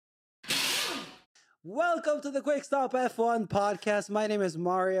Welcome to the Quick Stop F1 podcast. My name is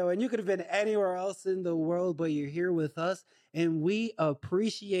Mario, and you could have been anywhere else in the world, but you're here with us, and we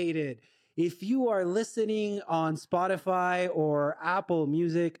appreciate it. If you are listening on Spotify or Apple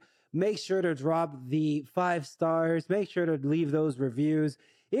Music, make sure to drop the 5 stars. Make sure to leave those reviews.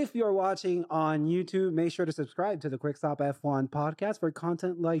 If you're watching on YouTube, make sure to subscribe to the Quick Stop F1 podcast for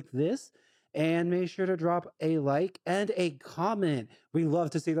content like this. And make sure to drop a like and a comment. We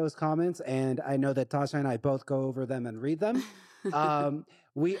love to see those comments. And I know that Tasha and I both go over them and read them.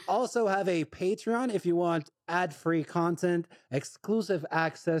 We also have a Patreon if you want ad-free content, exclusive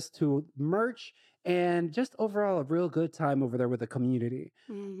access to merch, and just overall a real good time over there with the community.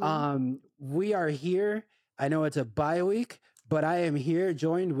 We are here. I know it's a bye week, but I am here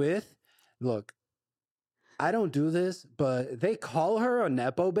joined with, look, I don't do this, but they call her a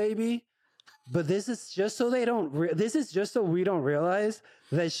Nepo baby. But this is just so they don't. This is just so we don't realize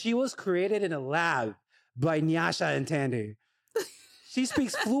that she was created in a lab by Nyasha and Tandy. She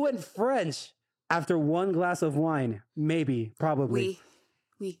speaks fluent French after one glass of wine, maybe, probably.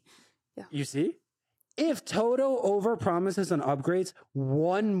 Yeah. You see, if Toto overpromises on upgrades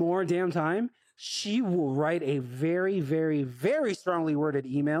one more damn time, she will write a very, very, very strongly worded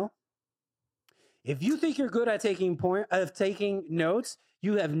email. If you think you're good at taking notes,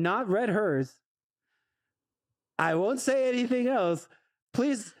 you have not read hers. I won't say anything else.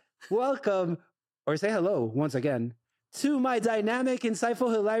 Please welcome or say hello once again to my dynamic,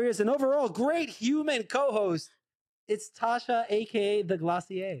 insightful, hilarious, and overall great human co-host. It's Tasha, aka the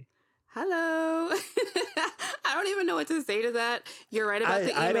Glossier. Hello. I don't even know what to say to that. You're right about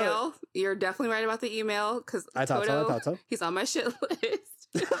the email. You're definitely right about the email because I thought so. He's on my shit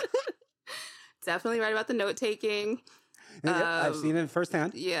list. Definitely right about the note taking. Yeah, I've seen it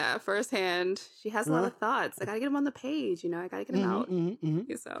firsthand. Yeah, firsthand. She has a lot of thoughts. I gotta get them on the page. I gotta get them out.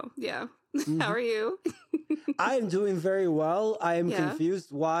 So yeah. How are you? I am doing very well. I am confused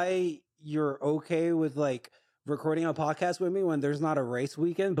why you're okay with recording a podcast with me when there's not a race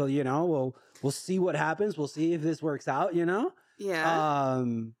weekend, but we'll see what happens. We'll see if this works out, Yeah.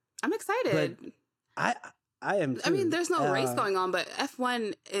 I'm excited. But I am too. I mean, there's no race going on, but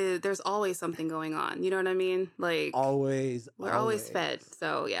F1 there's always something going on. You know what I mean? We're always fed.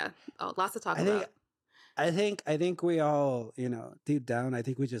 So yeah, lots to talk about. I think we all, deep down, I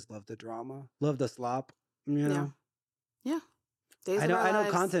think we just love the drama, love the slop. Yeah. I know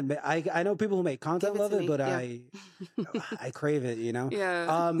content. I know people who make content love it, but I crave it. Yeah.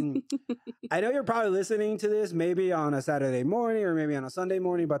 I know you're probably listening to this maybe on a Saturday morning or maybe on a Sunday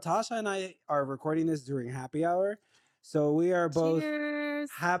morning, but Tasha and I are recording this during happy hour, so we are both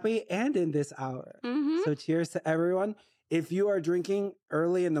happy and in this hour. So cheers to everyone. If you are drinking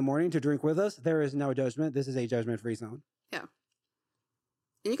early in the morning to drink with us, there is no judgment. This is a judgment-free zone. Yeah.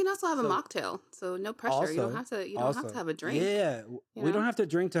 And you can also have a mocktail, so no pressure. You don't have to have a drink. Yeah, we don't have to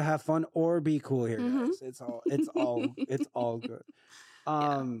drink to have fun or be cool here, guys. It's all good.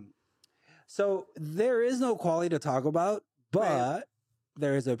 So there is no quality to talk about, but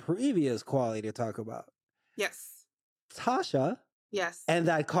there is a previous quality to talk about. Yes. Tasha. Yes. And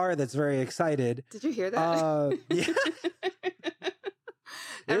that car that's very excited. Did you hear that? Yeah.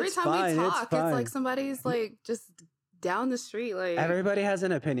 Every time we talk, it's like somebody's just down the street. Everybody has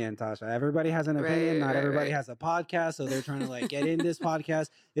an opinion, Tasha. Everybody has an opinion. Not everybody has a podcast, so they're trying to get in this podcast.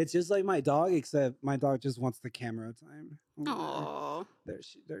 It's just like my dog, except my dog just wants the camera time. Oh, there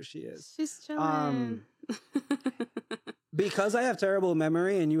she is. She's chilling. Because I have terrible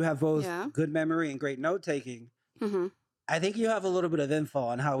memory and you have both good memory and great note taking. I think you have a little bit of info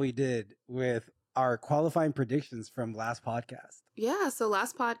on how we did with our qualifying predictions from last podcast. Yeah, so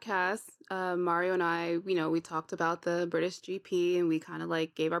last podcast, Mario and I, we talked about the British GP and we kind of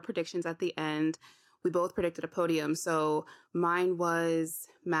gave our predictions at the end. We both predicted a podium. So mine was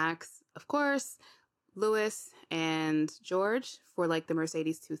Max, of course, Lewis, and George for the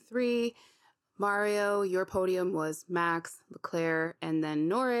Mercedes 2-3. Mario, your podium was Max, Leclerc, and then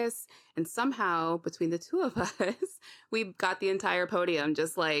Norris. And somehow, between the two of us, we got the entire podium,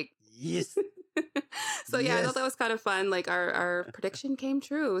 just Yes. So yeah, I thought that was kind of fun. Our prediction came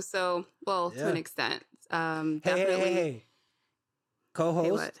true. So, to an extent. Hey.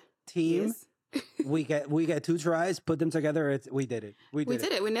 Co-host, team, yes. we get 2 tries, put them together. We did it. We did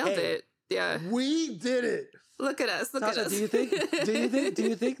it. We nailed it. Yeah. We did it. Look at us. Look Tasha, at us. do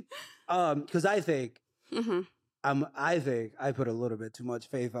you think because I think I put a little bit too much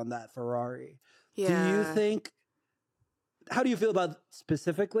faith on that Ferrari. Yeah. Do you think, how do you feel about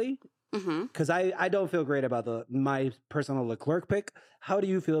specifically? Because I don't feel great about my personal Leclerc pick. How do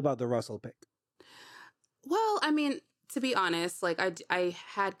you feel about the Russell pick? Well, I mean, to be honest, like I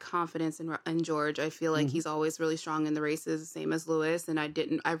had confidence in George. I feel like he's always really strong in the races, same as Lewis, and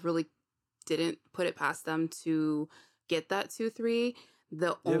I really didn't put it past them to get that 2-3.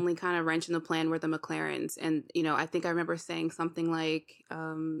 The only kind of wrench in the plan were the McLarens, and I think I remember saying something like,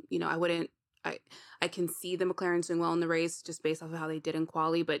 I wouldn't. I can see the McLarens doing well in the race just based off of how they did in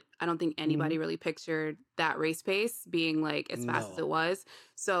quali, but I don't think anybody really pictured that race pace being like as fast as it was.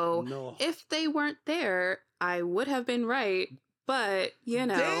 So if they weren't there, I would have been right. But damn,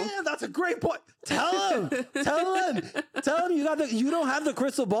 that's a great point. Tell him you don't have the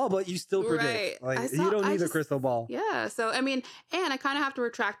crystal ball, but you still predict. Right. Like, you don't need the crystal ball. Yeah. So I mean, and I kind of have to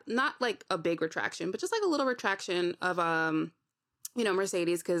retract, not like a big retraction, but just like a little retraction of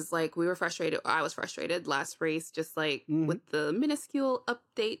Mercedes, because like we were frustrated. I was frustrated last race, just like with the minuscule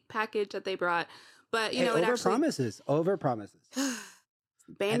update package that they brought. But it over actually promises.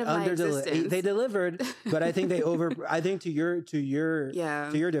 Bane of my existence. They delivered, but I think I think to your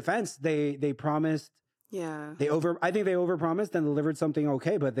defense, they promised. Yeah. I think they overpromised and delivered something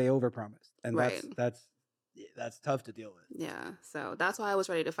okay, but they overpromised, and that's tough to deal with. Yeah. So that's why I was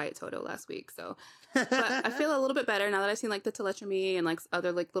ready to fight Toto last week. So, but I feel a little bit better now that I've seen like the telemetry and like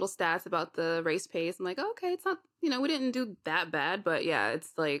other like little stats about the race pace. I'm like, okay, it's not, we didn't do that bad, but yeah,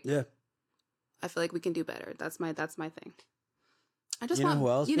 it's like, I feel like we can do better. That's my thing. I just want, who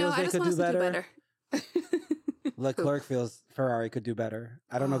else feels they could do better? Leclerc feels Ferrari could do better.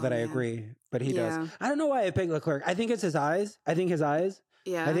 I don't know that I agree, but he does. I don't know why I picked Leclerc. I think it's his eyes.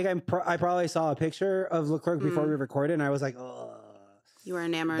 Yeah. I think I probably saw a picture of Leclerc before we recorded, and I was like, oh. You were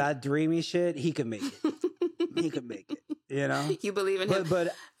enamored. That dreamy shit, he could make it. He could make it, You believe in him.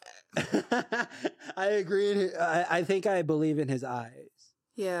 But I agree. I think I believe in his eyes.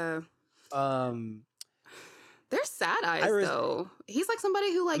 Yeah. They're sad eyes, though. He's like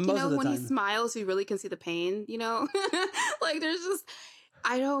somebody who, like, when he smiles, you really can see the pain, Like, there's just...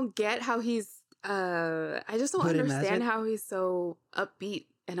 I don't get how he's... I just don't understand how he's so upbeat.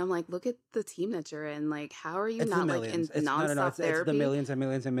 And I'm like, look at the team that you're in. Like, how are you not, like, in nonstop therapy? It's the millions and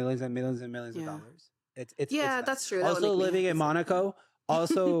millions and millions and millions and millions of dollars. It's that's true. Also living in Monaco.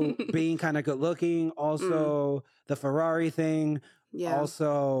 Also being kind of good looking. Also the Ferrari thing. Yeah.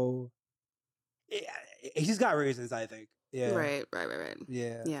 Also... He's got reasons, I think. Yeah. Right.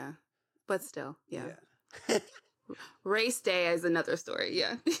 Yeah. Yeah. But still, yeah. Race day is another story.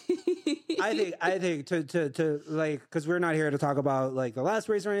 Yeah. I think to like, because we're not here to talk about like the last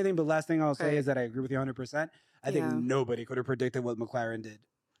race or anything, but last thing I'll say is that I agree with you 100%. I think nobody could have predicted what McLaren did.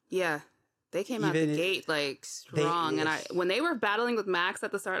 Yeah. They came out the gate like strong. And when they were battling with Max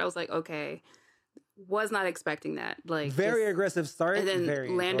at the start, I was like, okay. Was not expecting that. Like very aggressive start. And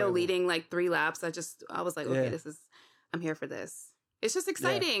then Lando leading like 3 laps. I was like, okay, I'm here for this. It's just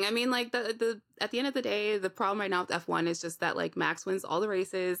exciting. I mean, like the at the end of the day, the problem right now with F1 is just that like Max wins all the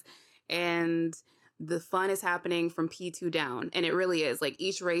races and the fun is happening from P2 down. And it really is. Like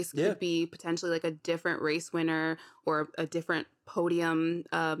each race could be potentially like a different race winner or a different podium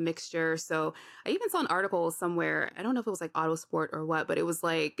mixture. So I even saw an article somewhere. I don't know if it was like Autosport or what, but it was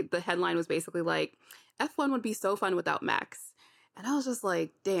like the headline was basically like F1 would be so fun without Max. And I was just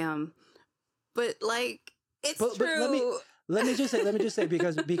like, damn. But like it's true. But let me just say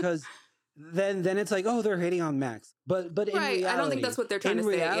because then it's like, oh, they're hating on Max. But in reality, I don't think that's what they're trying to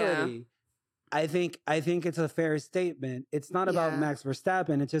say. Yeah. I think it's a fair statement. It's not about Max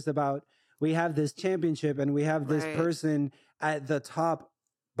Verstappen. It's just about we have this championship and we have this person at the top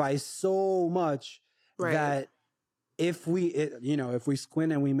by so much that if we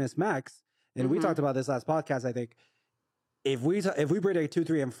squint and we miss Max, and we talked about this last podcast, I think if we predict 2,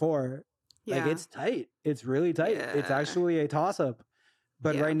 3, and 4, like it's tight. It's really tight. Yeah. It's actually a toss up.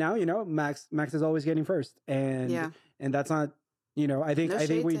 But right now, Max is always getting first, and that's not. I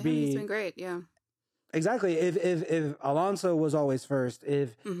think we'd be. He's been great, yeah. Exactly. If Alonso was always first,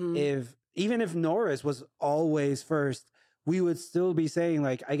 if even if Norris was always first, we would still be saying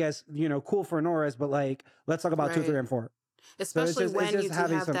like, I guess cool for Norris, but like let's talk about 2, 3, and 4. Especially when you do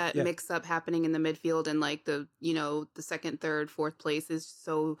have that mix up happening in the midfield and like the the second, third, fourth place is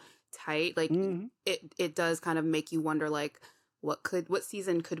so tight. Like it does kind of make you wonder like what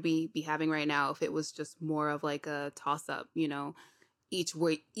season could we be having right now if it was just more of like a toss up, each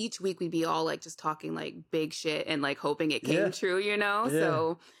week we'd be all like just talking like big shit and like hoping it came true,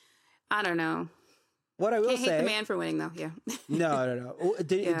 So I don't know. What I will say, hate the man for winning though. Yeah. No.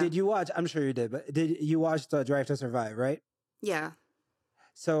 Did you watch? I'm sure you did, but did you watch the Drive to Survive? Right. Yeah.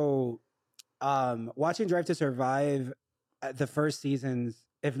 So, watching Drive to Survive the first seasons,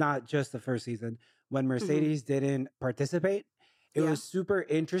 if not just the first season, when Mercedes didn't participate, it was super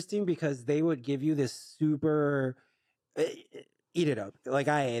interesting because they would give you this super eat it up. Like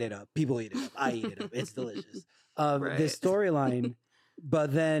I ate it up. People eat it up. I eat it up. It's delicious. This Right. storyline,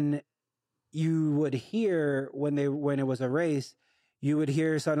 but then you would hear when it was a race, you would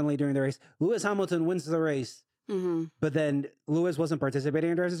hear suddenly during the race, Lewis Hamilton wins the race. Hmm. But then Lewis wasn't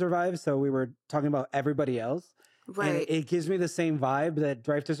participating in Drive to Survive, so we were talking about everybody else. And Right. it gives me the same vibe that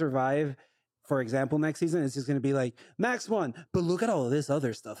Drive to Survive, for example, next season is just going to be like Max won, but look at all of this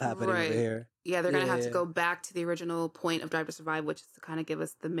other stuff happening over Right. here. Yeah, they're gonna have to Yeah. go back to the original point of Drive to Survive, which is to kind of give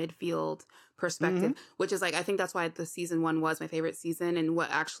us the midfield Mm-hmm. perspective, which is like I think that's why the season one was my favorite season and what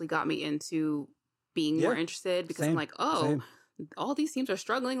actually got me into being more Yeah. interested because I'm Same. like, oh, Same. all these teams are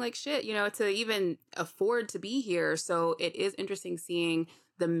struggling like shit, to even afford to be here. So it is interesting seeing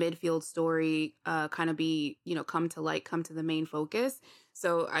the midfield story kind of be, come to light, come to the main focus.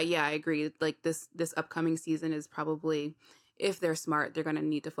 So I agree. Like this upcoming season is probably, if they're smart, they're going to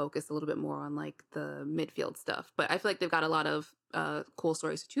need to focus a little bit more on like the midfield stuff. But I feel like they've got a lot of cool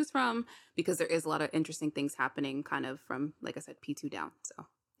stories to choose from because there is a lot of interesting things happening kind of from, like I said, P2 down. So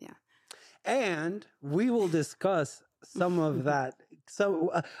yeah. And we will discuss some of that.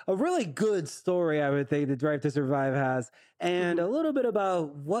 So a really good story, I would think, that Drive to Survive has, and Mhm. a little bit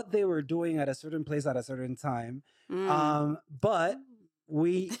about what they were doing at a certain place at a certain time. Mm. But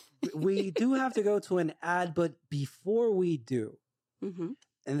we do have to go to an ad. But before we do, Mhm.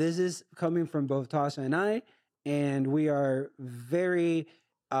 and this is coming from both Tasha and I, and we are very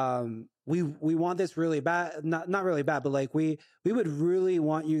we want this really bad, not really bad, but like we would really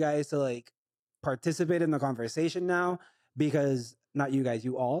want you guys to like participate in the conversation now, because not you guys,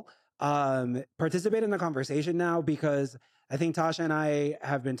 you all participate in the conversation now, because I think Tasha and I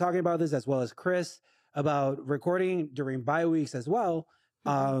have been talking about this, as well as Chris, about recording during bye weeks as well.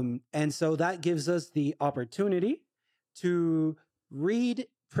 Mhm. And so that gives us the opportunity to read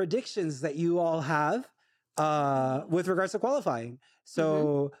predictions that you all have with regards to qualifying. Mhm.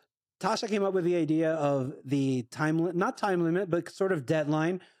 So Tasha came up with the idea of the not time limit, but sort of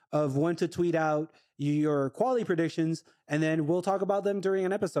deadline of when to tweet out your quality predictions, and then we'll talk about them during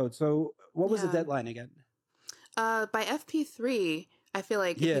an episode. So what was the Yeah. deadline again? By FP3, I feel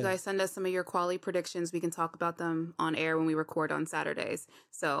like if you Yeah. guys send us some of your quality predictions, we can talk about them on air when we record on Saturdays.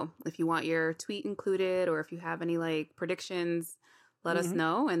 So if you want your tweet included or if you have any like predictions, let us Mhm.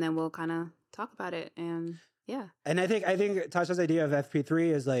 know and then we'll kind of talk about it. And yeah. And I think Tasha's idea of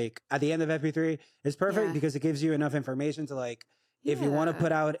FP3 is like at the end of FP3 is perfect Yeah. because it gives you enough information to like if you want to Yeah.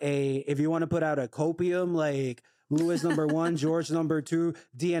 put out a copium like Lewis number 1, George number 2,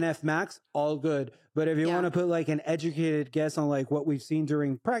 DNF max, all good. But if you want Yeah. to put like an educated guess on like what we've seen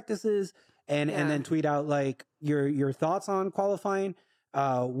during practices and Yeah. then tweet out like your thoughts on qualifying,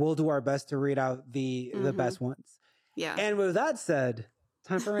 we'll do our best to read out the Mm-hmm. best ones. Yeah. And with that said,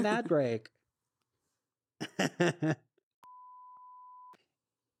 time for an ad break.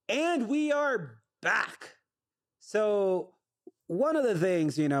 And we are back. So one of the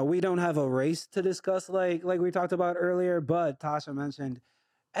things, we don't have a race to discuss like we talked about earlier, but Tasha mentioned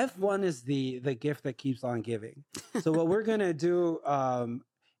F1 is the gift that keeps on giving. So what we're gonna do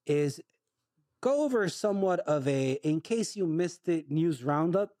is go over somewhat of a in case you missed it news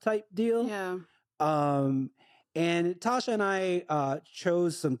roundup type deal. Yeah. Um, and Tasha and I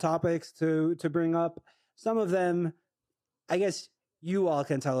chose some topics to bring up. Some of them, I guess you all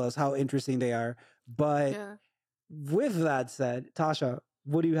can tell us how interesting they are. But Yeah. with that said, Tasha,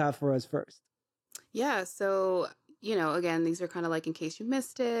 what do you have for us first? Yeah. So, again, these are kind of like in case you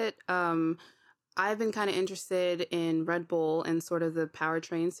missed it. I've been kind of interested in Red Bull and sort of the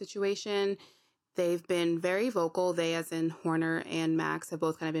powertrain situation. They've been very vocal. They, as in Horner and Max, have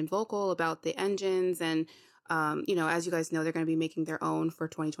both kind of been vocal about the engines. And, as you guys know, they're going to be making their own for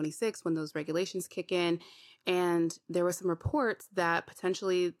 2026 when those regulations kick in. And there were some reports that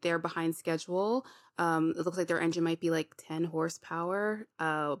potentially they're behind schedule. It looks like their engine might be like 10 horsepower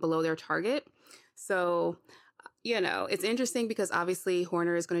below their target. So, it's interesting because obviously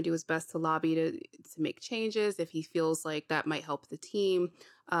Horner is going to do his best to lobby to make changes if he feels like that might help the team.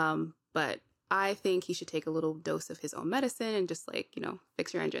 But I think he should take a little dose of his own medicine and just like,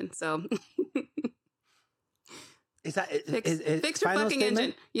 fix your engine. So Is that fix your final fucking statement?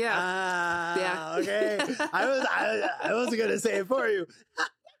 engine. Yeah. Ah, okay. Yeah. I wasn't gonna say it for you.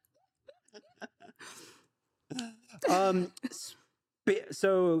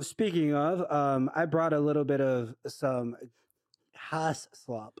 So speaking of, I brought a little bit of some Haas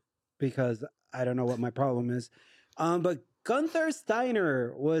slop because I don't know what my problem is. But Gunther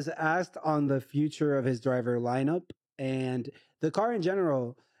Steiner was asked on the future of his driver lineup and the car in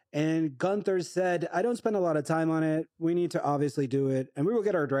general. And Gunther said, I don't spend a lot of time on it. We need to obviously do it. And we will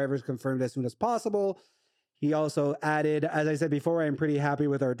get our drivers confirmed as soon as possible. He also added, as I said before, I'm pretty happy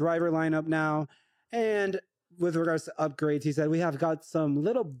with our driver lineup now. And with regards to upgrades, he said, we have got some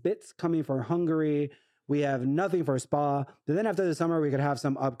little bits coming for Hungary. We have nothing for Spa. But then after the summer, we could have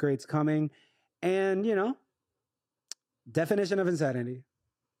some upgrades coming. And, definition of insanity,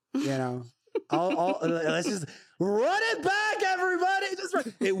 let's just run it back, everybody.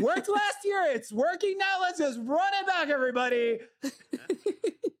 It worked last year. It's working now. Let's just run it back, everybody.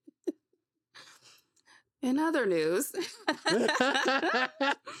 In other news,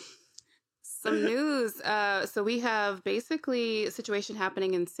 some news. So we have basically a situation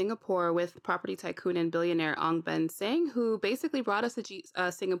happening in Singapore with property tycoon and billionaire Ong Ben Seng, who basically brought us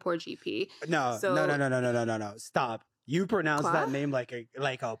a Singapore GP. No. Stop. You pronounce that name like a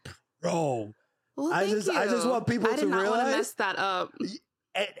pro. Well, I just want people to realize. I did not want to mess that up.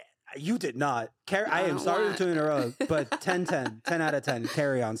 You did not. I am sorry to interrupt, but 10 out of 10.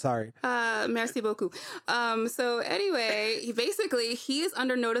 Carry on. Sorry. Merci beaucoup. So anyway, he is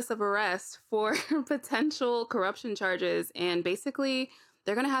under notice of arrest for potential corruption charges. And basically,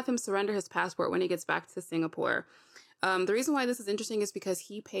 they're going to have him surrender his passport when he gets back to Singapore. The reason why this is interesting is because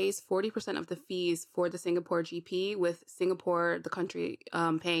he pays 40% of the fees for the Singapore GP, with Singapore, the country,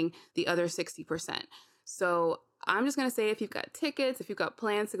 paying the other 60%. So I'm just going to say, if you've got tickets, if you've got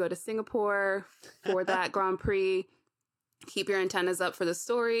plans to go to Singapore for that Grand Prix, keep your antennas up for the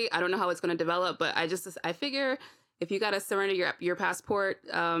story. I don't know how it's going to develop, but I figure if you got to surrender your passport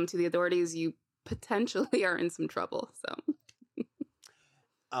to the authorities, you potentially are in some trouble. So.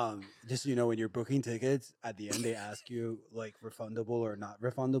 Just when you're booking tickets, at the end they ask you like refundable or not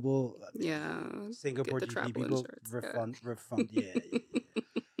refundable. Yeah, Singapore GP people refund. Yeah.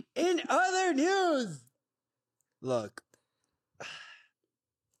 In other news, look,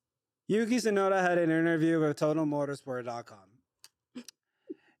 Yuki Tsunoda had an interview with TotalMotorsport.com.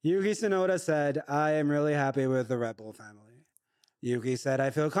 Yuki Tsunoda said, "I am really happy with the Red Bull family." Yuki said, "I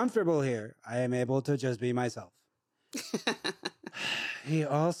feel comfortable here. I am able to just be myself." He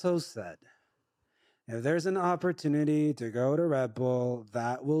also said, if there's an opportunity to go to Red Bull,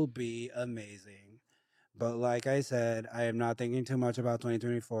 that will be amazing. But like I said, I am not thinking too much about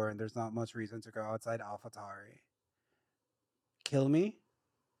 2024, and there's not much reason to go outside AlphaTauri. Kill me?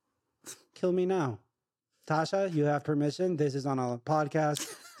 Kill me now. Tasha, you have permission. This is on a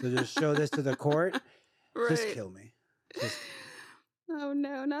podcast, so just show this to the court. Right. Just kill me. Oh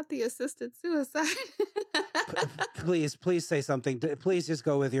no, not the assisted suicide. Please say something. Please just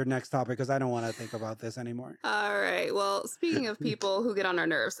go with your next topic, because I don't want to think about this anymore. All right. Well, speaking of people who get on our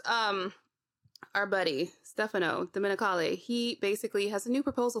nerves, our buddy Stefano Domenicali, he basically has a new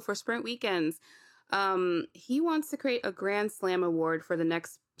proposal for sprint weekends. He wants to create a Grand Slam award for the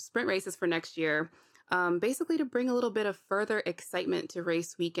next sprint races for next year, basically to bring a little bit of further excitement to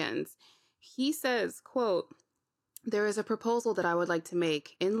race weekends. He says, quote, "There is a proposal that I would like to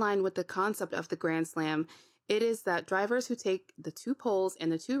make in line with the concept of the Grand Slam. It is that drivers who take the 2 poles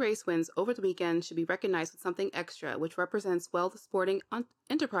and the 2 race wins over the weekend should be recognized with something extra, which represents well the sporting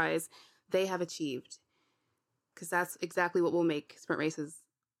enterprise they have achieved." Because that's exactly what will make sprint races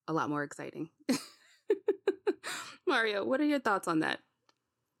a lot more exciting. Mario, what are your thoughts on that?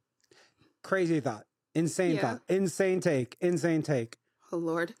 Crazy thought. Insane thought. Insane take. Oh,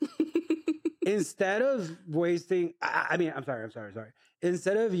 Lord. Instead of wasting, I'm sorry.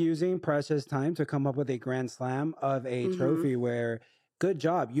 Instead of using precious time to come up with a Grand Slam of a trophy where, good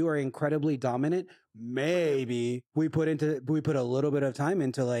job, you are incredibly dominant, maybe we put a little bit of time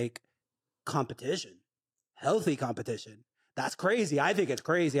into like competition, healthy competition. That's crazy. I think it's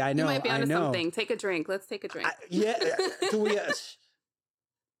crazy. I know. You might be onto something. Take a drink. Let's take a drink. Do we?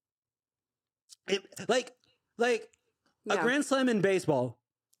 A Grand Slam in baseball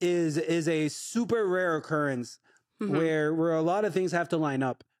is a super rare occurrence where a lot of things have to line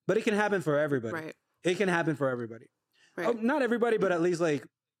up, but it can happen for everybody. Right. It can happen for everybody. Right. Oh, not everybody, but at least like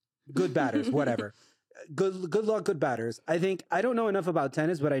good batters, whatever. Good luck, good batters. I don't know enough about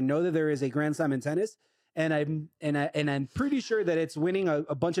tennis, but I know that there is a Grand Slam in tennis, and I'm pretty sure that it's winning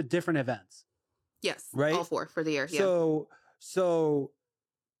a bunch of different events. Yes, right. All 4 for the year. Yeah. So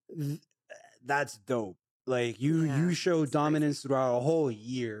that's dope. Like you show dominance throughout a whole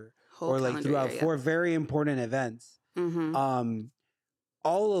year, or like throughout 4 very important events.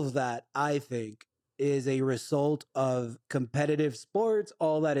 All of that, I think, is a result of competitive sports.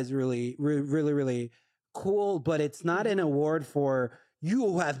 All that is really, really, really cool, but it's not an award for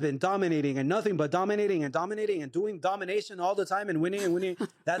you have been dominating and nothing but dominating and doing domination all the time and winning.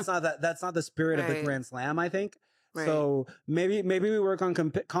 That's not the spirit of the Grand Slam, I think. Right. So maybe we work on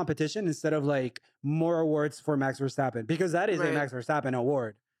competition instead of like more awards for Max Verstappen, because that is a Max Verstappen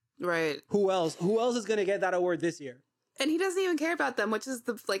award. Right. Who else? Who else is going to get that award this year? And he doesn't even care about them, which is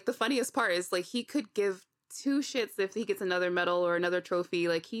the funniest part is like he could give two shits if he gets another medal or another trophy.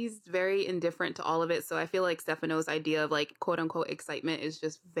 Like he's very indifferent to all of it. So I feel like Stefano's idea of like quote unquote excitement is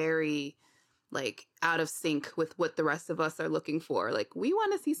just very like out of sync with what the rest of us are looking for. Like we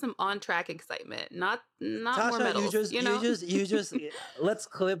want to see some on track excitement, not Tasha, more medals. you just let's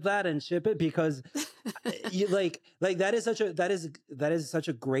clip that and ship it because you like that is such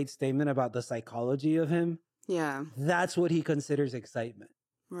a great statement about the psychology of him. Yeah. That's what he considers excitement.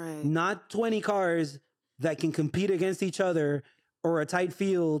 Right. Not 20 cars that can compete against each other or a tight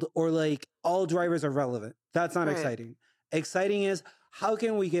field or like all drivers are relevant. That's not exciting. Exciting is how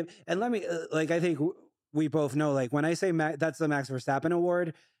can we give, and let me, like, I think we both know, like when I say that's the Max Verstappen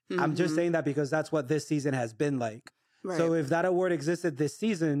award, I'm just saying that because that's what this season has been like. Right. So if that award existed this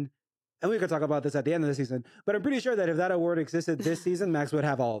season, and we could talk about this at the end of the season, but I'm pretty sure that if that award existed this season, Max would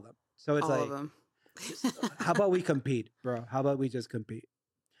have all of them. So it's all like, of them. How about we compete, bro? How about we just compete?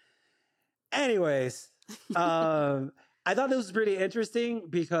 Anyways, I thought this was pretty interesting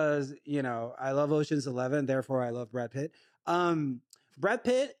because, you know, I love Ocean's 11, therefore I love Brad Pitt. Brad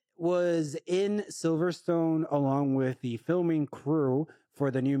Pitt was in Silverstone along with the filming crew for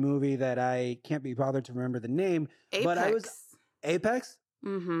the new movie that I can't be bothered to remember the name. Apex. But I was Apex?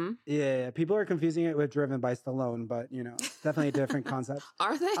 Mm-hmm. Yeah, people are confusing it with Driven by Stallone, but, you know, definitely a different concept.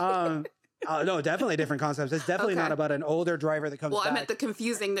 Are they? No, definitely different concepts. It's definitely not about an older driver that comes back. Well, I meant the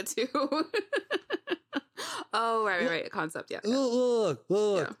confusing the two. Oh, right. Concept, yeah.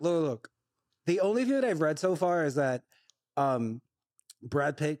 Look. The only thing that I've read so far is that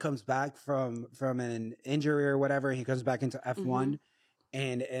Brad Pitt comes back from an injury or whatever. He comes back into F1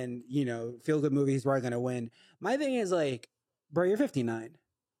 and you know, feel good movies where I'm going to win. My thing is like, bro, you're 59.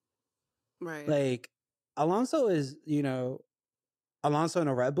 Right. Like Alonso is, you know, Alonso in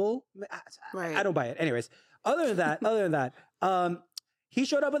a Red Bull. Right. I don't buy it. Anyways, other than that, he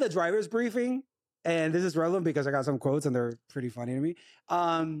showed up at the driver's briefing, and this is relevant because I got some quotes and they're pretty funny to me.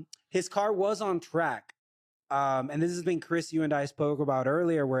 His car was on track. And this has been Chris, you and I spoke about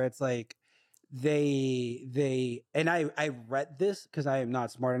earlier, where it's like they and I read this because I am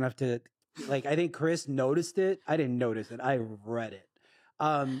not smart enough to like, I think Chris noticed it. I didn't notice it. I read it.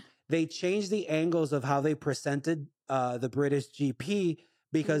 They changed the angles of how they presented the British GP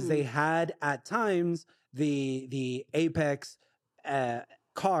because they had at times the Apex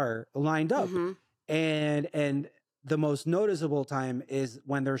car lined up, and the most noticeable time is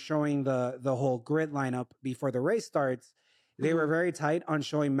when they're showing the whole grid lineup before the race starts. They were very tight on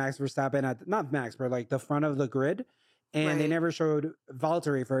showing Max Verstappen at not Max, but like the front of the grid, and they never showed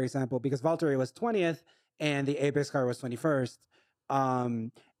Valtteri, for example, because Valtteri was 20th and the Apex car was 21st.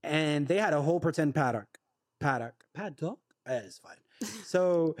 And they had a whole pretend paddock. It's fine.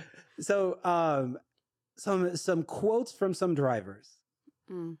 So some quotes from some drivers.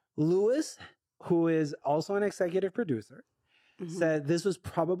 Lewis, who is also an executive producer, said this was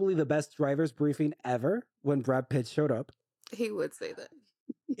probably the best driver's briefing ever when Brad Pitt showed up. He would say that.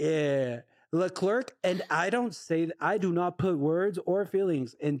 Yeah. Leclerc, and I do not put words or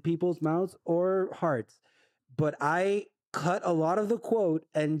feelings in people's mouths or hearts, but I cut a lot of the quote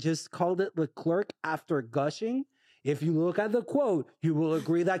and just called it Leclerc after gushing. If you look at the quote, you will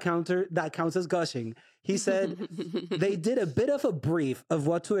agree that counts as gushing. He said they did a bit of a brief of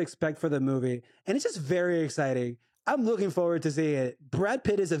what to expect for the movie, and it's just very exciting. I'm looking forward to seeing it. Brad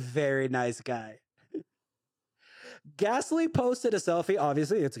Pitt is a very nice guy. Gasly posted a selfie,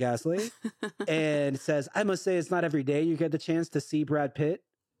 obviously it's Gasly, and says, I must say it's not every day you get the chance to see Brad Pitt.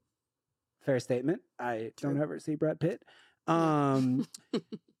 Fair statement. I don't ever see Brad Pitt. And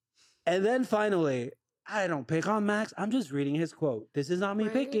then finally, I don't pick on Max. I'm just reading his quote. This is not me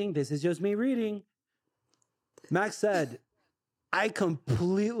picking. This is just me reading. Max said, I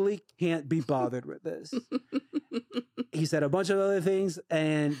completely can't be bothered with this. He said a bunch of other things,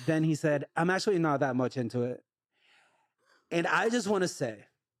 and then he said, I'm actually not that much into it. And I just want to say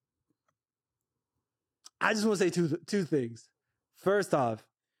two things. First off,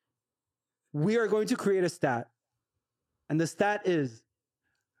 we are going to create a stat. And the stat is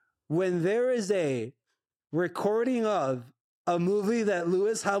when there is a recording of a movie that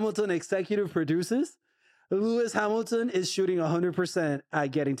Lewis Hamilton executive produces, Lewis Hamilton is shooting 100%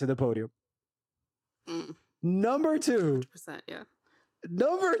 at getting to the podium. Number two. 100%, yeah.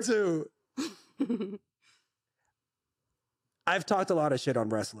 Number two. I've talked a lot of shit on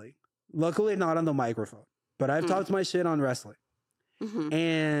wrestling. Luckily, not on the microphone, but I've talked my shit on wrestling.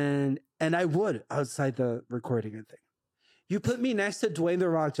 And I would outside the recording and thing. You put me next to Dwayne The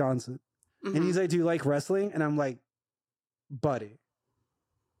Rock Johnson, and he's like, do you like wrestling? And I'm like, buddy,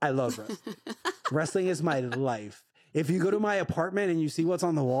 I love wrestling. Wrestling is my life. If you go to my apartment and you see what's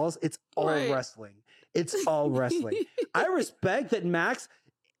on the walls, it's all wrestling. It's all wrestling. I respect that Max,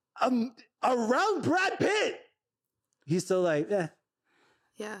 around Brad Pitt, he's still like,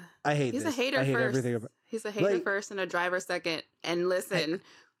 Yeah. I hate He's this. a hater I hate first. everything about He's a hater first and a driver second. And listen.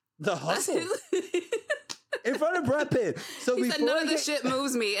 The hustle. In front of Brad Pitt. So he said, none of this shit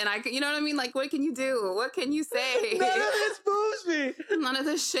moves me. And you know what I mean? Like, what can you do? What can you say? None of this moves me. None of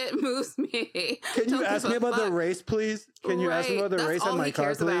this shit moves me. Can you ask me about the race, please? Can you ask me about the race on my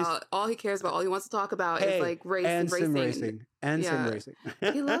car, please? All he cares about, all he wants to talk about is like race and racing. sim racing. And sim racing.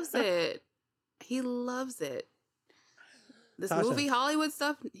 He loves it. He loves it. This Tasha. movie Hollywood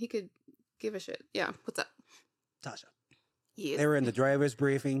stuff, he could give a shit. Yeah. What's up? Tasha. Yes. They were in the driver's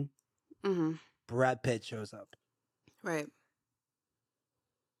briefing. Mm-hmm. Brad Pitt shows up. Right.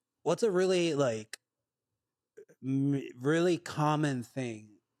 What's a really really common thing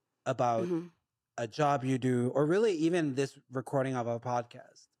about a job you do, or really even this recording of a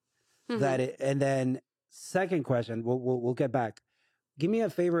podcast? And then second question, we'll get back. Give me a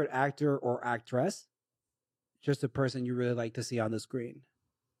favorite actor or actress, just a person you really like to see on the screen.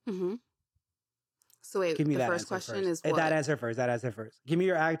 Mm-hmm. So wait, give me the that first question first. is what? That answer first. Give me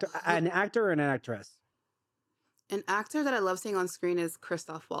your actor, an actor or an actress. An actor that I love seeing on screen is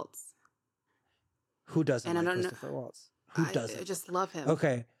Christoph Waltz. Who doesn't like Christopher Waltz? Who doesn't? I just love him.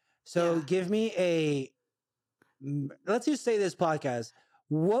 Okay, so give me let's just say this podcast.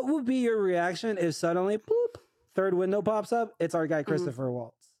 What would be your reaction if suddenly, boop, third window pops up? It's our guy Christopher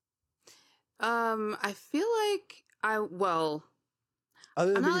Waltz. I feel like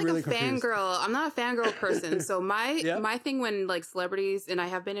I'm not like really a fangirl. I'm not a fangirl person. So my thing when like celebrities, and I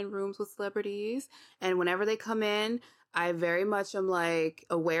have been in rooms with celebrities, and whenever they come in, I very much am like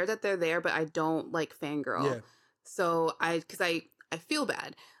aware that they're there, but I don't like fangirl. Yeah. So because I feel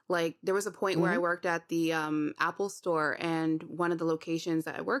bad. Like there was a point where I worked at the Apple store, and one of the locations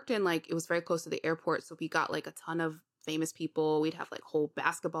that I worked in, like it was very close to the airport. So we got like a ton of famous people. We'd have like whole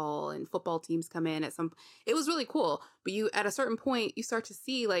basketball and football teams come in it was really cool. But at a certain point, you start to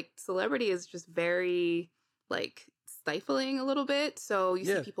see like celebrity is just very like stifling a little bit. So you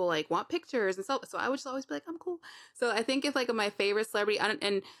see people like want pictures and stuff. So I would just always be like, I'm cool. So I think if like my favorite celebrity,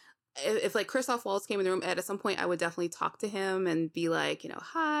 and if like Christoph Waltz came in the room at some point, I would definitely talk to him and be like,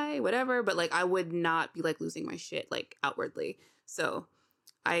 hi, whatever. But like, I would not be like losing my shit like outwardly. So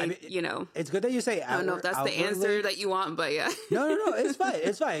I mean, it's good that you say I don't know if that's the answer that you want, but yeah. No, it's fine.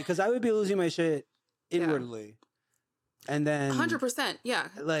 It's fine. Because I would be losing my shit inwardly. And then 100%. Yeah.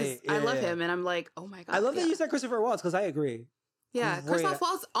 Like, I love him. And I'm like, oh my God. I love that you said Christopher Waltz because I agree. Yeah. Christoph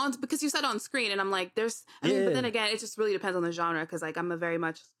Waltz because you said on screen, and I'm like, but then again, it just really depends on the genre. Cause like, I'm a very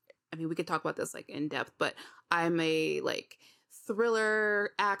much, we could talk about this like in depth, but I'm a like thriller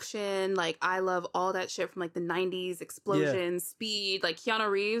action. Like I love all that shit from like the 90s, explosions, speed, like Keanu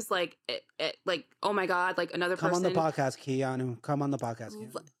Reeves, like like, oh my God, like another person. Come on the podcast, Keanu. Come on the podcast,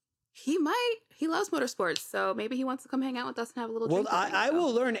 Keanu. He loves motorsports, so maybe he wants to come hang out with us and have a little drink. Well, I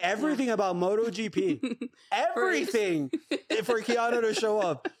will learn everything about MotoGP. Everything for Keanu to show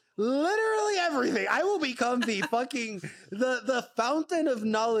up. Literally everything. I will become the fucking the fountain of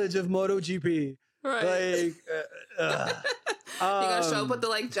knowledge of MotoGP. Right. Like you gotta show up with the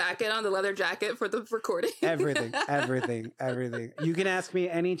like jacket on, the leather jacket for the recording. everything. You can ask me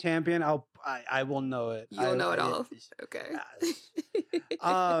any champion, I will know it. You'll know it all. Okay.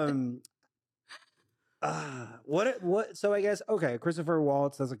 What so I guess Christopher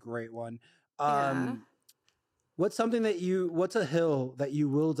Waltz, that's a great one. What's a hill that you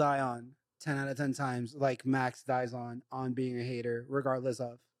will die on 10 out of 10 times, like Max dies on being a hater, regardless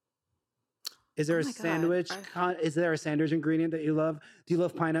of? Is there is there a sandwich ingredient that you love? Do you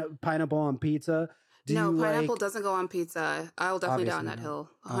love pineapple on pizza? No, pineapple doesn't go on pizza. I'll definitely die on that hill.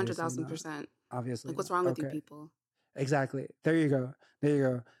 100,000%. Obviously. Like, what's wrong with you people? Exactly. There you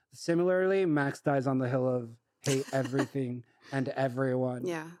go. Similarly, Max dies on the hill of hate everything and everyone.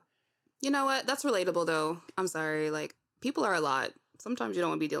 Yeah. You know what? That's relatable though. I'm sorry. Like, people are a lot. Sometimes you don't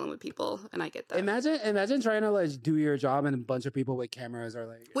want to be dealing with people, and I get that. Imagine trying to like do your job and a bunch of people with cameras are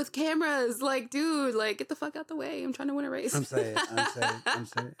like... With cameras, like, dude, like, get the fuck out the way. I'm trying to win a race. I'm saying.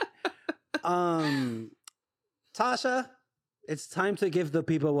 Tasha, it's time to give the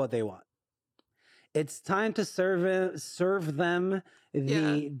people what they want. It's time to serve them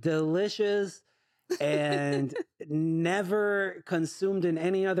the delicious and never consumed in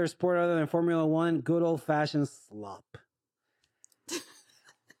any other sport other than Formula One, good old-fashioned slop.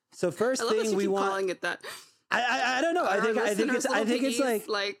 So first thing we want, calling it that. I don't know. I think it's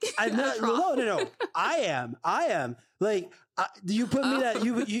like no. I am like you put me that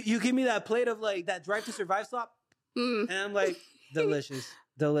you give me that plate of like that Drive to Survive slop, and I'm like delicious.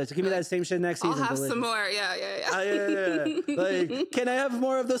 Give me that same shit next season. I'll have delicious. some more. Yeah. Yeah. Like, can I have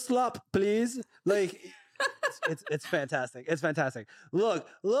more of the slop, please? Like, it's fantastic. It's fantastic. Look.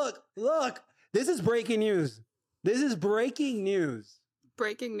 This is breaking news.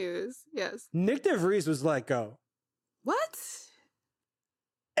 Breaking news. Yes. Nick DeVries was let go. What?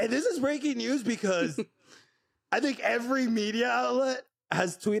 And this is breaking news because I think every media outlet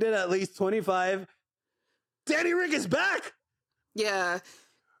has tweeted at least 25. Danny Rick is back. Yeah.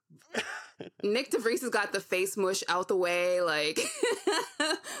 Nick DeVries has got the face mush out the way. Like,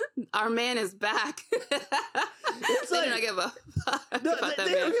 our man is back. It's they like, don't give a fuck about that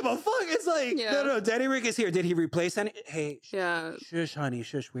they don't give a fuck. It's like, no, Danny Rick is here. Did he replace any? Hey, shush, honey,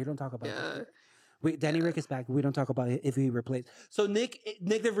 shush. We don't talk about this. Wait, Danny Rick is back. We don't talk about it if he replaced. So Nick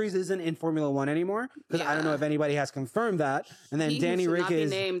DeVries isn't in Formula One anymore because I don't know if anybody has confirmed that. And then Danny Rick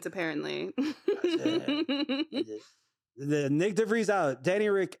is named apparently. The Nick DeVries out, Danny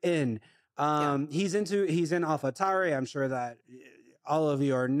Rick in. He's in AlphaTauri. I'm sure that all of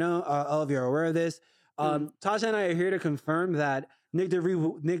you are aware of this. Tasha and I are here to confirm that Nick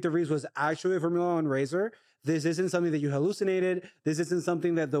DeVries was actually a Formula One racer. This isn't something that you hallucinated. This isn't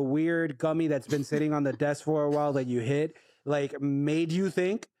something that the weird gummy that's been sitting on the desk for a while that you hit like made you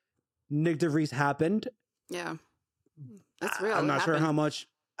think Nick DeVries happened. Yeah, that's real. I'm not sure how much.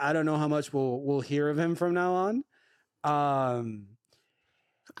 I don't know how much we'll hear of him from now on.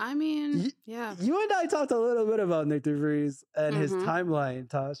 I mean, yeah. You and I talked a little bit about Nick DeVries and his timeline,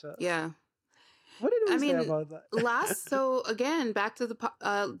 Tasha. Yeah. What did we say about that? So again, back to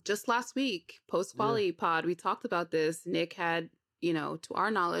the just last week, post-quali pod, we talked about this. Nick had, to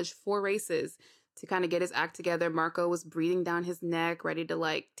our knowledge, 4 races to kind of get his act together. Marco was breathing down his neck, ready to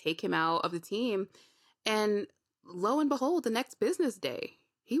like take him out of the team. And lo and behold, the next business day,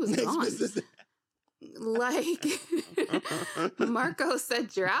 he was gone. Like, Marco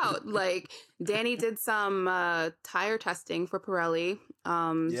said, you're out. Like, Danny did some tire testing for Pirelli.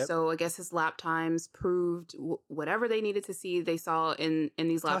 So I guess his lap times proved whatever they needed to see. They saw in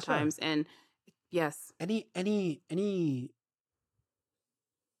these lap times. And yes, any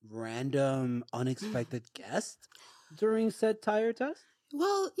random unexpected guest during said tire test?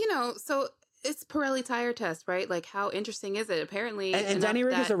 Well, so it's Pirelli tire test, right? Like, how interesting is it? Apparently, and Danny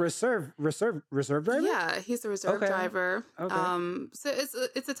Rick is a reserve driver. Yeah, he's a reserve driver. Okay. So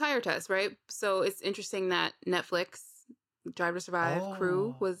it's a tire test, right? So it's interesting that Netflix Drive to Survive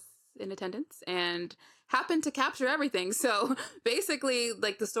crew was in attendance and happened to capture everything. So basically,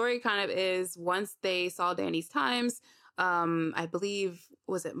 like, the story kind of is once they saw Danny's times, I believe,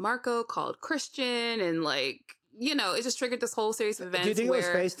 was it Marco called Christian and like, it just triggered this whole series of events. Do you think it was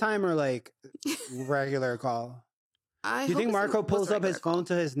FaceTime or like regular call? Do you think Marco pulls up his phone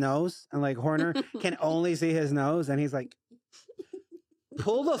to his nose and like Horner can only see his nose and he's like,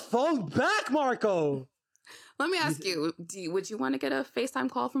 pull the phone back, Marco? Let me ask you, would you want to get a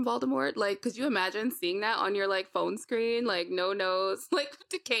FaceTime call from Voldemort? Like, could you imagine seeing that on your like phone screen? Like, no nose, like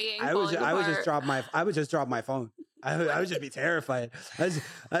decaying. I would just drop my phone. I would just be terrified.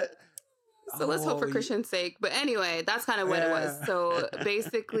 So let's hope for Christian's sake. But anyway, that's kind of what it was. So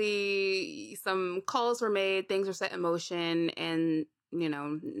basically, some calls were made, things were set in motion, and,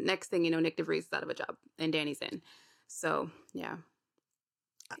 next thing you know, Nick DeVries is out of a job and Danny's in. So, yeah.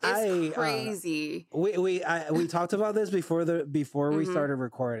 It's crazy. We talked about this before we started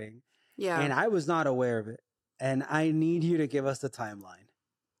recording. Yeah. And I was not aware of it. And I need you to give us the timeline.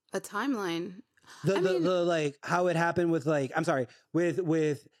 A timeline? The like how it happened with like, I'm sorry,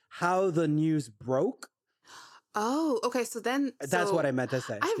 with how the news broke. Oh, okay. So that's what I meant to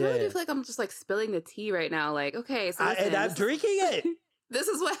say. I really do feel like I'm just like spilling the tea right now. Like, okay, so listen, and I'm drinking it. This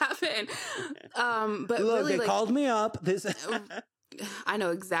is what happened. But look, really, they called me up. I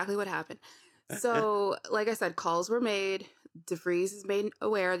know exactly what happened. So, like I said, calls were made. DeVries is made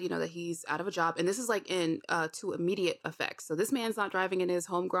aware, that he's out of a job, and this is like to immediate effects. So this man's not driving in his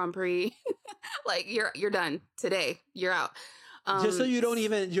home Grand Prix. Like, you're done today. You're out. Just so you don't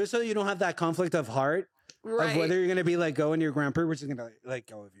have that conflict of heart of whether you're gonna be like go in your Grand Prix, which is gonna like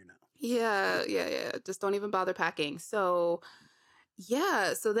go of you now. Yeah. Just don't even bother packing. So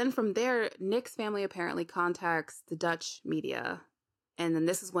yeah. So then from there, Nick's family apparently contacts the Dutch media. And then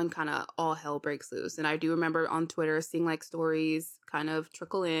this is when kind of all hell breaks loose. And I do remember on Twitter seeing like stories kind of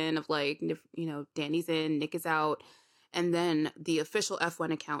trickle in of like, Danny's in, Nick is out. And then the official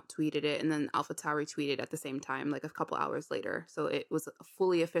F1 account tweeted it. And then AlphaTauri tweeted at the same time, like a couple hours later. So it was a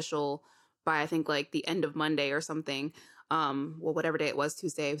fully official by I think like the end of Monday or something. Well, whatever day it was,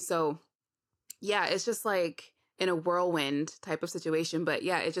 Tuesday. So yeah, it's just like in a whirlwind type of situation. But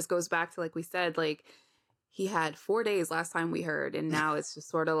yeah, it just goes back to like we said, like he had 4 days last time we heard, and now it's just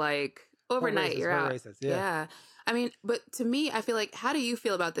sort of like overnight you're out. Yeah. I mean, but to me, I feel like, how do you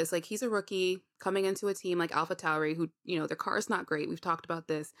feel about this? Like, he's a rookie coming into a team like AlphaTauri, who, you know, their car is not great. We've talked about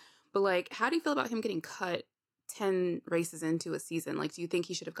this. But, like, how do you feel about him getting cut 10 races into a season? Like, do you think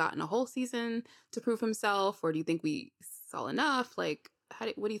he should have gotten a whole season to prove himself? Or do you think we saw enough? Like,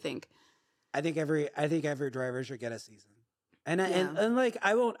 what do you think? I think every driver should get a season. And like,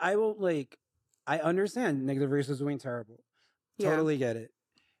 I won't like, I understand Nick DeVries is doing terrible. Totally get it.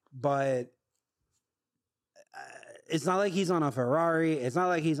 But it's not like he's on a Ferrari. It's not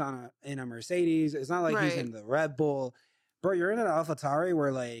like he's in a Mercedes. It's not like he's in the Red Bull. Bro, you're in an AlphaTauri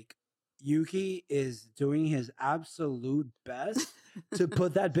where like Yuki is doing his absolute best to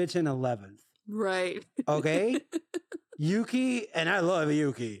put that bitch in 11th. Right. Okay? Yuki, and I love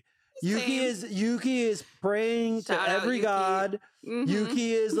Yuki. Yuki is praying to every god.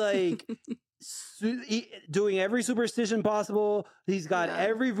 Yuki is like doing every superstition possible. He's got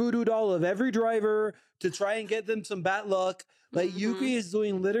every voodoo doll of every driver to try and get them some bad luck. Like Yuki is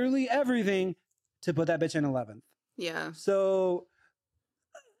doing literally everything to put that bitch in 11th. Yeah. So,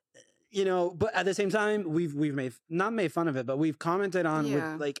 you know, but at the same time, we've not made fun of it, but we've commented on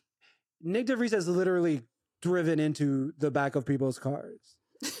with like Nick DeVries has literally driven into the back of people's cars.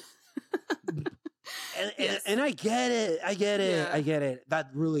 And I get it. I get it. That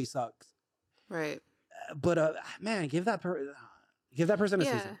really sucks. Right. But man, give that person a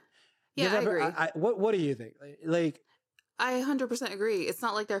season. Yeah, I agree. What do you think? Like, I 100% agree. It's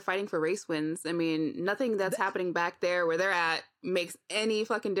not like they're fighting for race wins. I mean, nothing that's happening back there where they're at makes any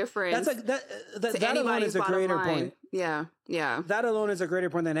fucking difference. That's like that alone is a greater point. Yeah. That alone is a greater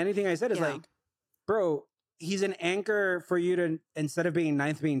point than anything I said. Is like, bro, he's an anchor for you to, instead of being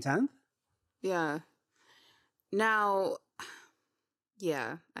 9th, being 10th. Yeah. Now,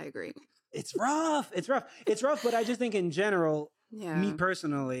 yeah, I agree. It's rough. But I just think in general, me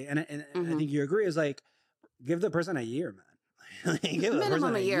personally, and I think you agree, is like, give the person a year, man. Give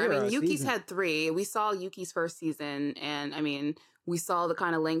minimum a year. I mean, Yuki's season. had 3. We saw Yuki's first season, and I mean, we saw the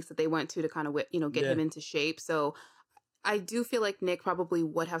kind of lengths that they went to kind of, you know, get him into shape. So I do feel like Nick probably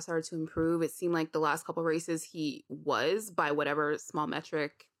would have started to improve. It seemed like the last couple of races he was, by whatever small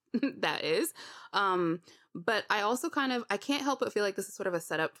metric that is. But I also I can't help but feel like this is sort of a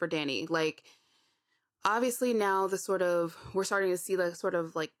setup for Danny. Like, obviously now we're starting to see the sort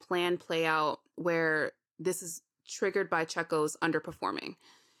of like plan play out where this is triggered by Checo's underperforming.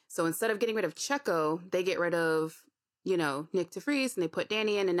 So instead of getting rid of Checo, they get rid of, you know, Nick DeVries, and they put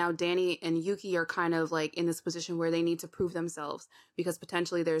Danny in, and now Danny and Yuki are kind of like in this position where they need to prove themselves because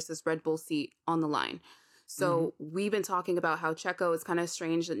potentially there's this Red Bull seat on the line. So we've been talking about how Checo is kind of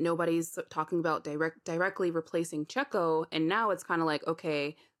strange that nobody's talking about directly replacing Checo. And now it's kind of like,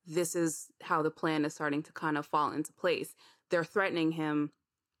 okay, this is how the plan is starting to kind of fall into place. They're threatening him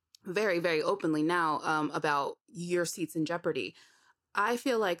very, very openly now about your seat's in jeopardy. I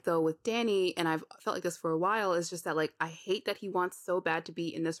feel like, though, with Danny, and I've felt like this for a while, is just that, like, I hate that he wants so bad to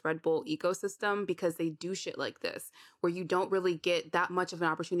be in this Red Bull ecosystem because they do shit like this, where you don't really get that much of an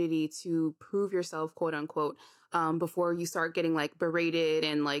opportunity to prove yourself, quote unquote, before you start getting, like, berated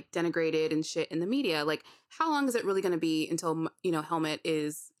and, like, denigrated and shit in the media. Like, how long is it really going to be until, you know, Helmut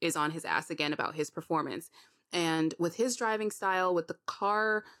is on his ass again about his performance? And with his driving style, with the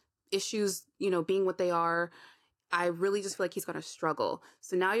car issues, you know, being what they are, I really just feel like he's going to struggle.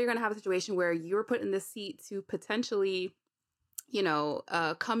 So now you're going to have a situation where you're put in this seat to potentially, you know,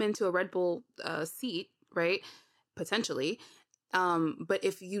 come into a Red Bull seat, right? Potentially. But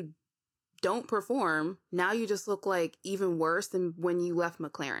if you don't perform, now you just look like even worse than when you left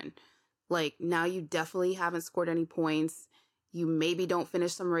McLaren. Like, now you definitely haven't scored any points. You maybe don't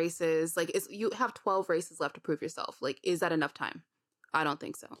finish some races. Like, you have 12 races left to prove yourself. Like, is that enough time? I don't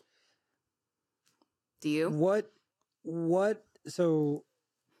think so. Do you? What? So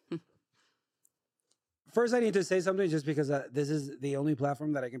first I need to say something just because this is the only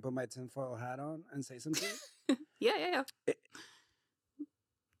platform that I can put my tinfoil hat on and say something. Yeah.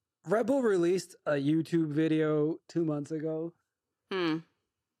 Red Bull released a YouTube video 2 months ago.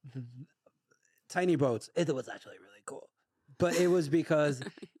 Tiny boats. It was actually really cool. But it was because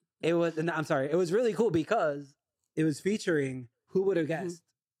it was really cool because it was featuring, who would have guessed?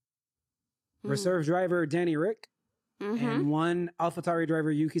 Reserve driver Danny RIC. And one AlphaTauri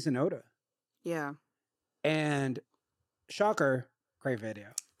driver, Yuki Tsunoda. Yeah. And shocker, great video.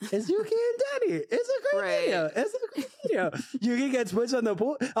 It's Yuki and Danny. It's a great Right. video. It's a great video. Yuki gets pushed on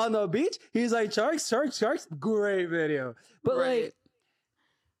the beach. He's like, sharks, sharks, sharks. Great video. But Right. like,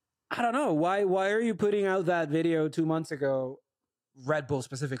 I don't know. Why are you putting out that video 2 months ago, Red Bull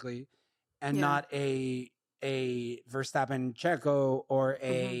specifically, and Yeah. not a Verstappen Checo or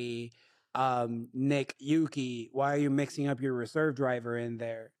a Nick Yuki? Why are you mixing up your reserve driver in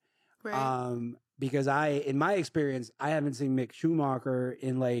there? Right. Because in my experience, I haven't seen Mick Schumacher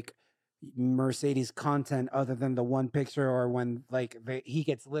in like Mercedes content other than the one picture or when like he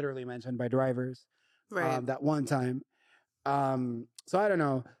gets literally mentioned by drivers Right. that one time. So I don't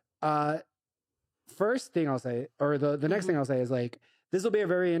know. First thing I'll say, or the next thing I'll say is like, this will be a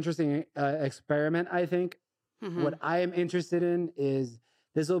very interesting experiment, I think. What I am interested in is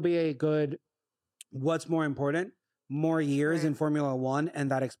this will be a good, what's more important, more years in Formula One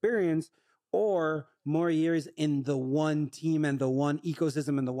and that experience, or more years in the one team and the one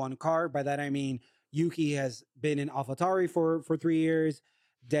ecosystem and the one car. By that, I mean, Yuki has been in AlphaTauri for 3 years.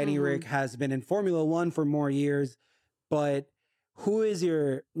 Danny Rick has been in Formula One for more years. But who is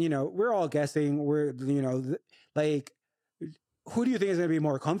your, we're all guessing, like, who do you think is going to be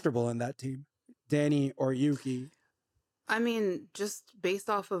more comfortable in that team? Danny or Yuki? I mean, just based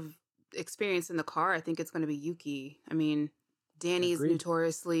off of experience in the car, I think it's going to be Yuki. I mean, Danny is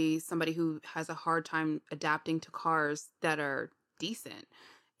notoriously somebody who has a hard time adapting to cars that are decent.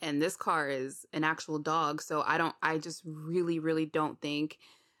 And this car is an actual dog. So I just really, really don't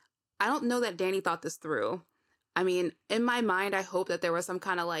know that Danny thought this through. I mean, in my mind, I hope that there was some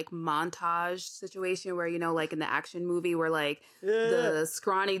kind of like montage situation where, like in the action movie where like the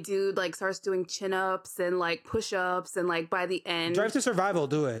scrawny dude like starts doing chin ups and like push ups and like by the end. Drive to Survival,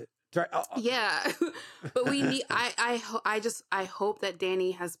 do it. Yeah. But we need, I hope that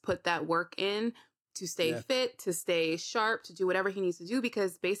Danny has put that work in to stay fit, to stay sharp, to do whatever he needs to do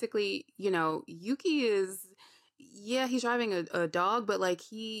because basically, Yuki is, he's driving a dog, but like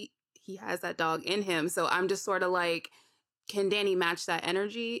he has that dog in him. So I'm just sort of like, can Danny match that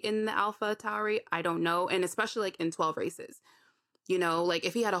energy in the AlphaTauri? I don't know. And especially like in 12 races, like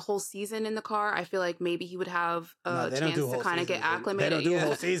if he had a whole season in the car, I feel like maybe he would have a chance to kind of get acclimated. They don't do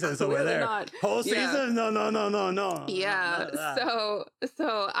whole seasons over there. Whole seasons? No. Yeah.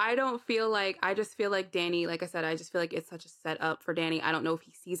 So I don't feel like, I just feel like Danny, like I said, I just feel like it's such a setup for Danny. I don't know if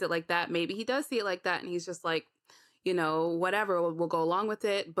he sees it like that. Maybe he does see it like that. And he's just like, whatever, we'll go along with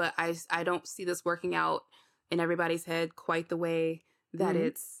it. But I don't see this working out in everybody's head quite the way that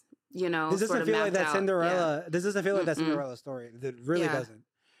it's, this doesn't feel like that Cinderella. This doesn't feel like that Cinderella story. It really doesn't.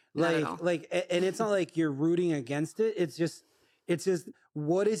 And it's not like you're rooting against it. It's just,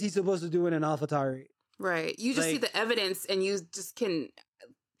 what is he supposed to do in an AlphaTauri? Right. You just see the evidence and you just can,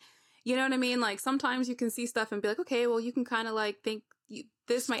 you know what I mean? Like sometimes you can see stuff and be like, okay, well, you can kind of like think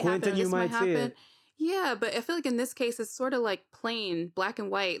this might happen, and this might happen. Yeah, but I feel like in this case, it's sort of like plain black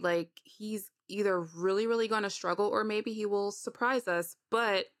and white. Like he's either really, really going to struggle or maybe he will surprise us.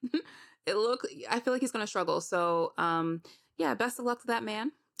 But I feel like he's going to struggle. So, best of luck to that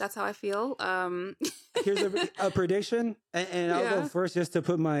man. That's how I feel. Here's a prediction, and I'll go first just to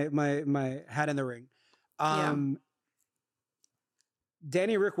put my hat in the ring.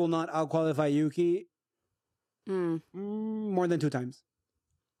 Danny Rick will not outqualify Yuki more than 2 times.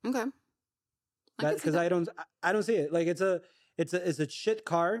 Okay. Because I don't see it. Like it's a shit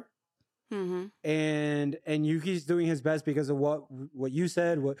car, and Yuki's doing his best because of what you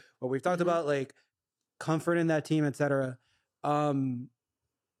said, what we've talked about, like comfort in that team, etc. I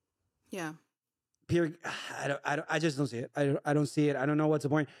just don't see it. I don't see it. I don't know what's the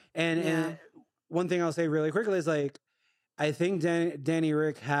point. And one thing I'll say really quickly is like, I think Danny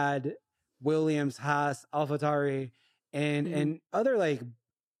Rick had Williams, Haas, AlphaTauri, and other like.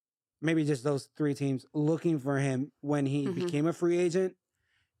 Maybe just those 3 teams looking for him when he became a free agent.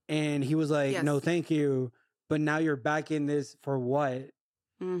 And he was like, no, thank you. But now you're back in this for what?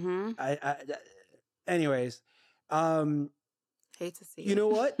 Anyways. Hate to see you know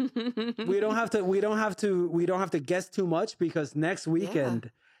what? we don't have to guess too much because next weekend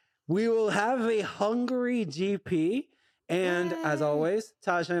we will have a Hungary GP. And as always,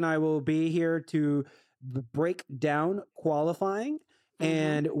 Tasha and I will be here to break down qualifying.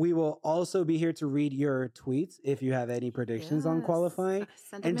 And we will also be here to read your tweets if you have any predictions on qualifying.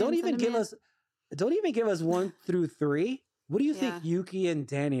 And don't even give us 1 through 3. What do you think Yuki and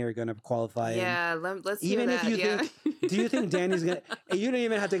Danny are going to qualify in? Let's even hear if that. you think, do you think Danny's going to, you don't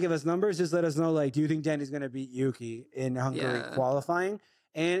even have to give us numbers. Just let us know, like, do you think Danny's going to beat Yuki in Hungary qualifying?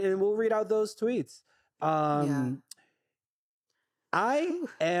 And we'll read out those tweets. I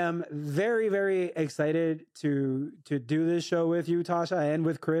am very, very excited to do this show with you, Tasha, and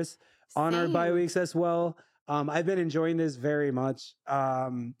with Chris on our bye Same. weeks as well. I've been enjoying this very much.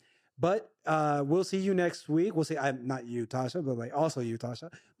 But we'll see you next week. We'll see. I'm not you, Tasha, but like also you,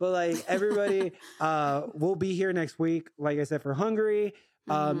 Tasha. But like everybody, we'll be here next week. Like I said, for Hungary.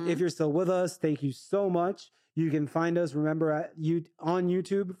 If you're still with us, thank you so much. You can find us, remember, on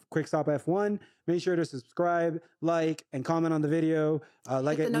YouTube, Quick Stop F1. Make sure to subscribe, like, and comment on the video.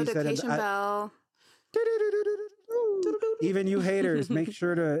 Like Hit the we said, notification bell. even you haters, make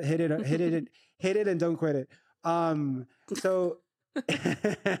sure to hit it, and don't quit it. So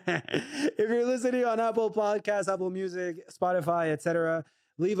if you're listening on Apple Podcasts, Apple Music, Spotify, etc.,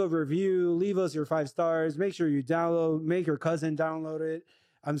 leave a review, leave us your 5 stars. Make sure you make your cousin download it.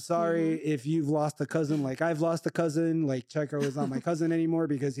 I'm sorry if you've lost a cousin like I've lost a cousin. Like Checo is not my cousin anymore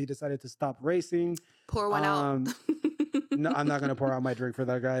because he decided to stop racing. Pour one out. No, I'm not gonna pour out my drink for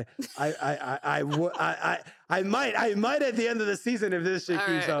that guy. I might at the end of the season if this shit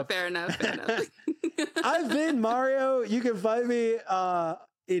keeps up. Fair enough. I've been Mario. You can find me on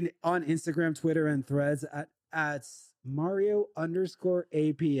Instagram, Twitter, and Threads at Mario_APM.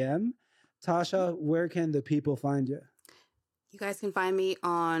 Tasha, where can the people find you? You guys can find me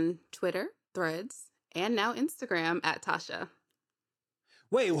on Twitter, Threads, and now Instagram at Tasha.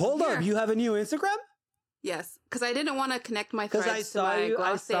 Wait, hold up. You have a new Instagram? Yes, because I didn't want to connect my Threads I saw you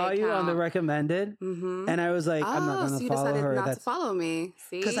on the recommended, and I was like, I'm not going to follow her. Not to follow me.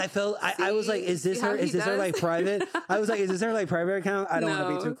 See, because I felt I was like, is this her? Is this her like private? I was like, is this her like private account? I don't want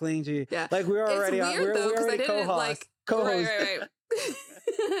to be too clingy. Yeah, like we're already we're already co-host. Right.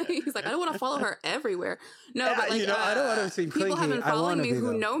 He's like, I don't want to follow her everywhere. No, but like, I don't want to seem clingy. People have been following me who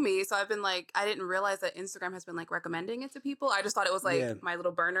though. know me, so I've been like, I didn't realize that Instagram has been like recommending it to people. I just thought it was like my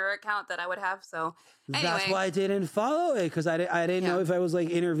little burner account that I would have. So anyway. That's why I didn't follow it, because I didn't know if I was like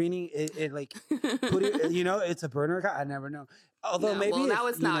intervening. It like put it, it's a burner account. I never know. Although maybe now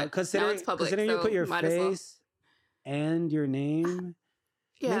it's not. Considering it's public, you put your face and your name.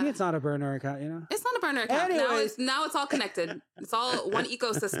 Yeah. Maybe it's not a burner account, It's not a burner account. Anyways. Now it's all connected. It's all one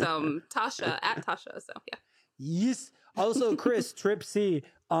ecosystem. Tasha at Tasha. So yeah. Yes. Also, Chris Trip C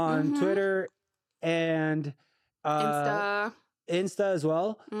on Twitter and Insta as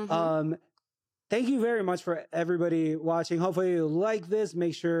well. Thank you very much for everybody watching. Hopefully you like this.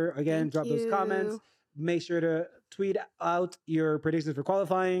 Make sure drop those comments. Make sure to tweet out your predictions for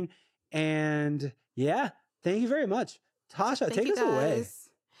qualifying. And thank you very much. Tasha, take us away.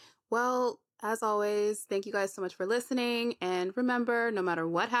 Well, as always, thank you guys so much for listening. And remember, no matter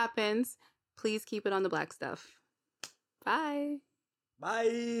what happens, please keep it on the black stuff. Bye.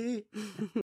 Bye.